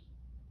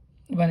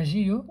भनेपछि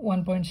यो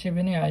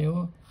 1.7 नै आयो।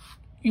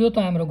 यो त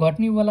हाम्रो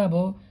घट्नेवाला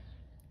भयो।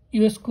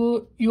 यसको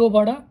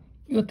योबाट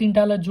यो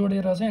 3टालाई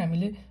जोडेर चाहिँ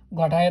हामीले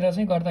घटाएर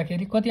चाहिँ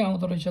गर्दाखेरि कति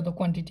आउँदो रहेछ त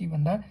क्वान्टिटी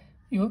भन्दा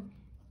यो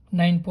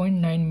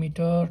 9.9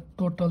 मिटर।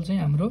 टोटल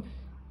चाहिँ हाम्रो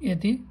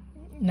यति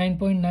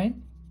 9.9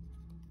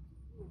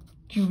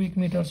 क्युबिक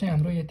मिटर चाहिँ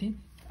हाम्रो यति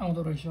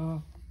आउँदो रहेछ।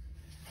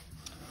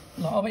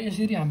 ल अब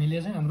यसरी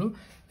हामीले चाहिँ हाम्रो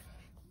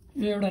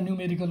यो एउटा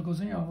न्युमेरिकलको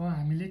चाहिँ अब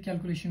हामीले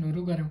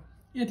क्याल्कुलेसनहरू गर्यौँ।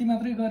 यति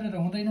मात्रै गरेर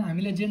हुँदैन।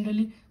 हामीले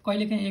जेनरली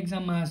कहिलेकाहीँ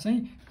एक्जाममा चाहिँ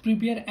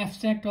प्रिपेयर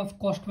एब्स्ट्र्याक्ट अफ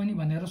कस्ट पनि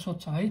भनेर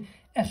सोध्छ है।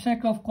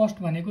 एब्स्ट्र्याक्ट अफ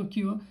कस्ट भनेको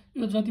के हो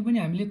यो जति पनि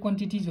हामीले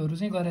क्वान्टिटिजहरू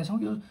चाहिँ गरेका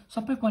छौँ यो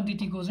सबै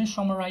क्वान्टिटीको चाहिँ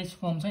समराइज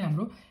फर्म चाहिँ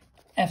हाम्रो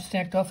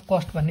एब्स्ट्र्याक्ट अफ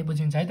कस्ट भन्ने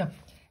बुझिन्छ है त।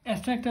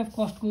 एब्स्ट्र्याक्ट अफ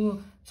कस्टको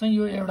चाहिँ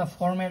यो एउटा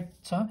फर्मेट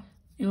छ।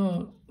 यो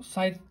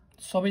सायद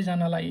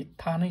सबैजनालाई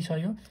थाहा नै छ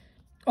यो।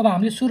 अब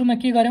हामीले सुरुमा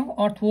के गर्यौं,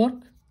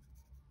 अर्थवर्क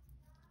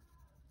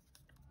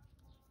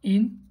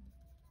इन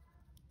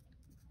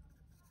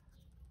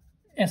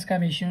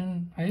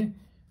एक्सकाभेसन है,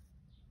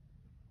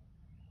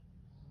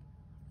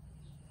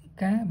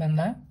 कहाँ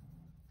भन्दा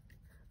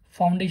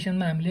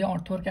फाउन्डेसनमा हामीले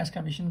अर्थवर्क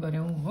एक्सकाभेसन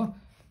गर्यौं हो।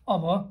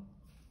 अब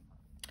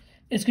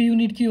यसको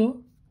युनिट के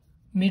हो,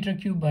 मिटर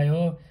क्युब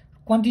भयो।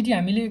 क्वान्टिटी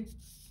हामीले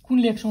कुन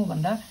लेख्छौं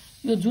भन्दा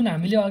यो जुन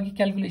हामीले अघि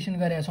क्याल्कुलेसन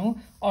गरेका छौं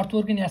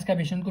अर्थवर्क इन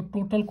एक्सकाभेसनको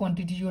टोटल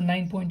क्वान्टिटी यो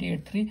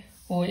 9.83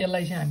 हो।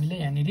 यसलाई चाहिँ हामीले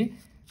यहाँनिर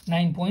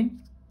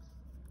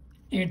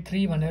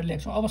 9.83 भनेर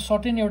लेख्छौं। अब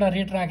सर्टेन एउटा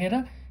रेट राखेर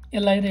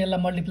यसलाई र यसलाई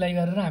मल्टिप्लाई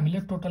गरेर हामीले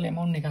टोटल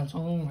एमाउन्ट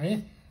निकाल्छौं है।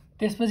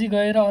 त्यसपछि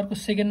गएर अर्को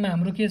सेकेन्डमा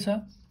हाम्रो के छ,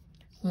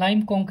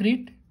 लाइम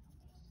concrete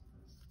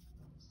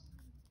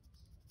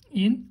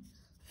in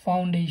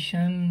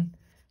foundation.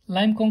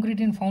 Lime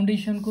concrete in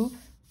फाउन्डेसनको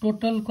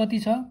total कति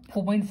छ,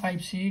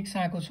 4.56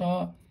 आएको छ।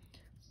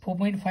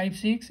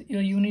 4.56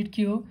 यो युनिट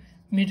के हो,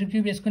 मिटर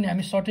क्युब। यसको नि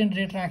हामी सर्टेन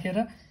रेट राखेर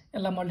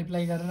यसलाई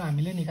मल्टिप्लाई गरेर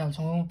हामीले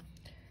निकाल्छौं।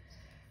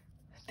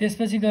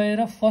 त्यसपछि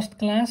गएर first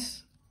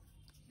class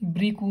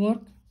brick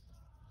work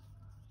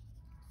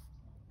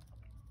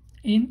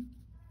in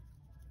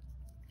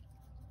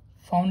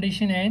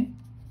foundation and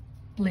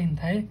plinth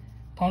है।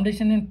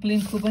 फाउन्डेसन एन्ड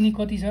प्लिन्थको पनि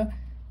कति छ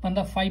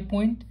भन्दा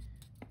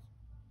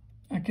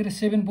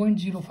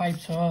 7.05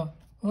 छ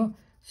हो।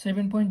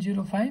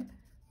 7.05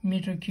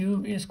 मिटर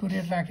क्युब यसको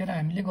रेट राखेर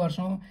हामीले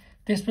गर्छौं।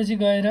 त्यसपछि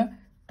गएर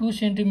 2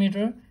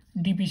 सेन्टिमिटर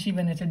डीपीसी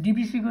भनेको छ।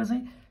 डीपीसी को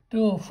चाहिँ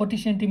त्यो 40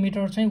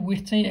 सेन्टिमिटर चाहिँ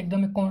विड्थ चाहिँ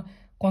एकदमै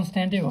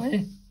कन्स्ट्यान्टै हो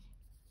है,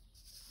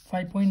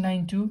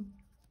 5.92।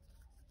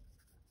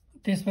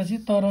 त्यसपछि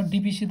तर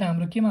डीपीसी त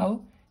हाम्रो केमा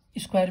हो,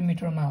 स्क्वायर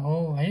मिटरमा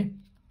हो है।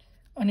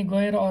 अनि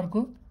गएर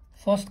अर्को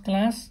first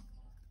class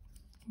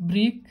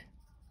brick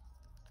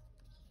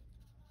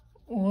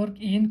work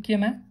in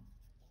केमा,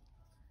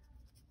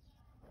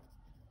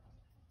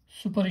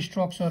 सुपर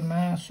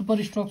स्ट्रक्चरमा।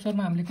 सुपर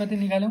स्ट्रक्चरमा हामीले कति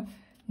निकाल्यौं,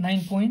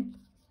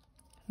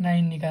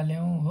 9.9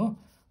 निकाल्यौं हो।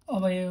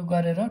 अब यो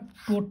गरेर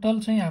टोटल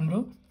चाहिँ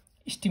हाम्रो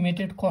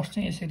एस्टिमेटेड कस्ट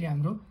चाहिँ यसरी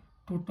हाम्रो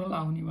टोटल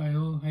आउने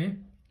भयो है।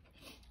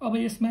 अब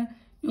यसमा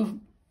यो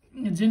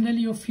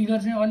जेनरली यो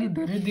फिगर चाहिँ अलि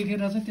धेरै देखेर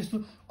चाहिँ त्यस्तो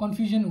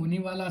कन्फ्युजन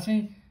हुनेवाला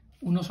चाहिँ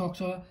हुन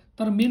सक्छ,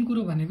 तर मेन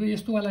कुरो भनेको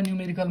यस्तो वाला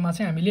न्यूमेरिकलमा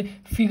चाहिँ हामीले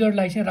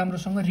फिगरलाई चाहिँ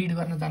राम्रोसँग रिड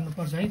गर्न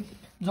जान्नुपर्छ है।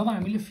 जब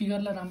हामीले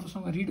फिगरलाई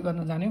राम्रोसँग रिड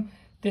गर्न जान्यौं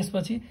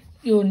त्यसपछि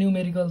यो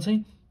न्यूमेरिकल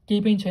चाहिँ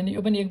केही पनि छैन,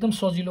 यो पनि एकदम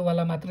सजिलो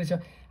वाला मात्रै छ।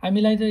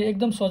 हामीलाई चाहिँ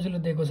एकदम सजिलो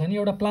दिएको छ नि,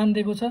 एउटा प्लान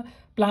दिएको छ,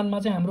 प्लानमा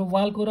चाहिँ हाम्रो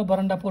वालको र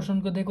बरन्डा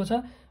पोर्सनको दिएको छ,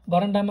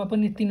 बरन्डामा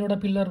पनि 3 वटा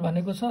पिलर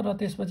भनेको छ, र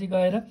त्यसपछि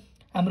गएर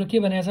हाम्रो के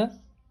भनेको छ,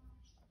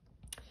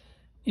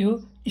 यो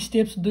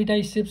स्टेप्स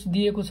 2टा स्टेप्स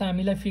दिएको छ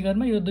हामीलाई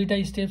फिगरमा। यो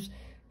 2टा स्टेप्स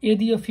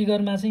यदि यो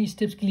फिगरमा चाहिँ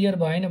स्टेप्स क्लियर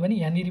भएन भने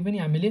यहाँनिर पनि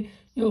हामीले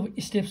यो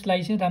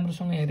स्टेप्सलाई चाहिँ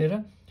राम्रोसँग हेरेर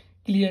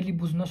क्लियरली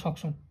बुझ्न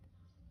सक्छौं।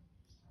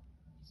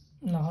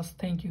 ल हस्,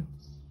 थ्यांक यू।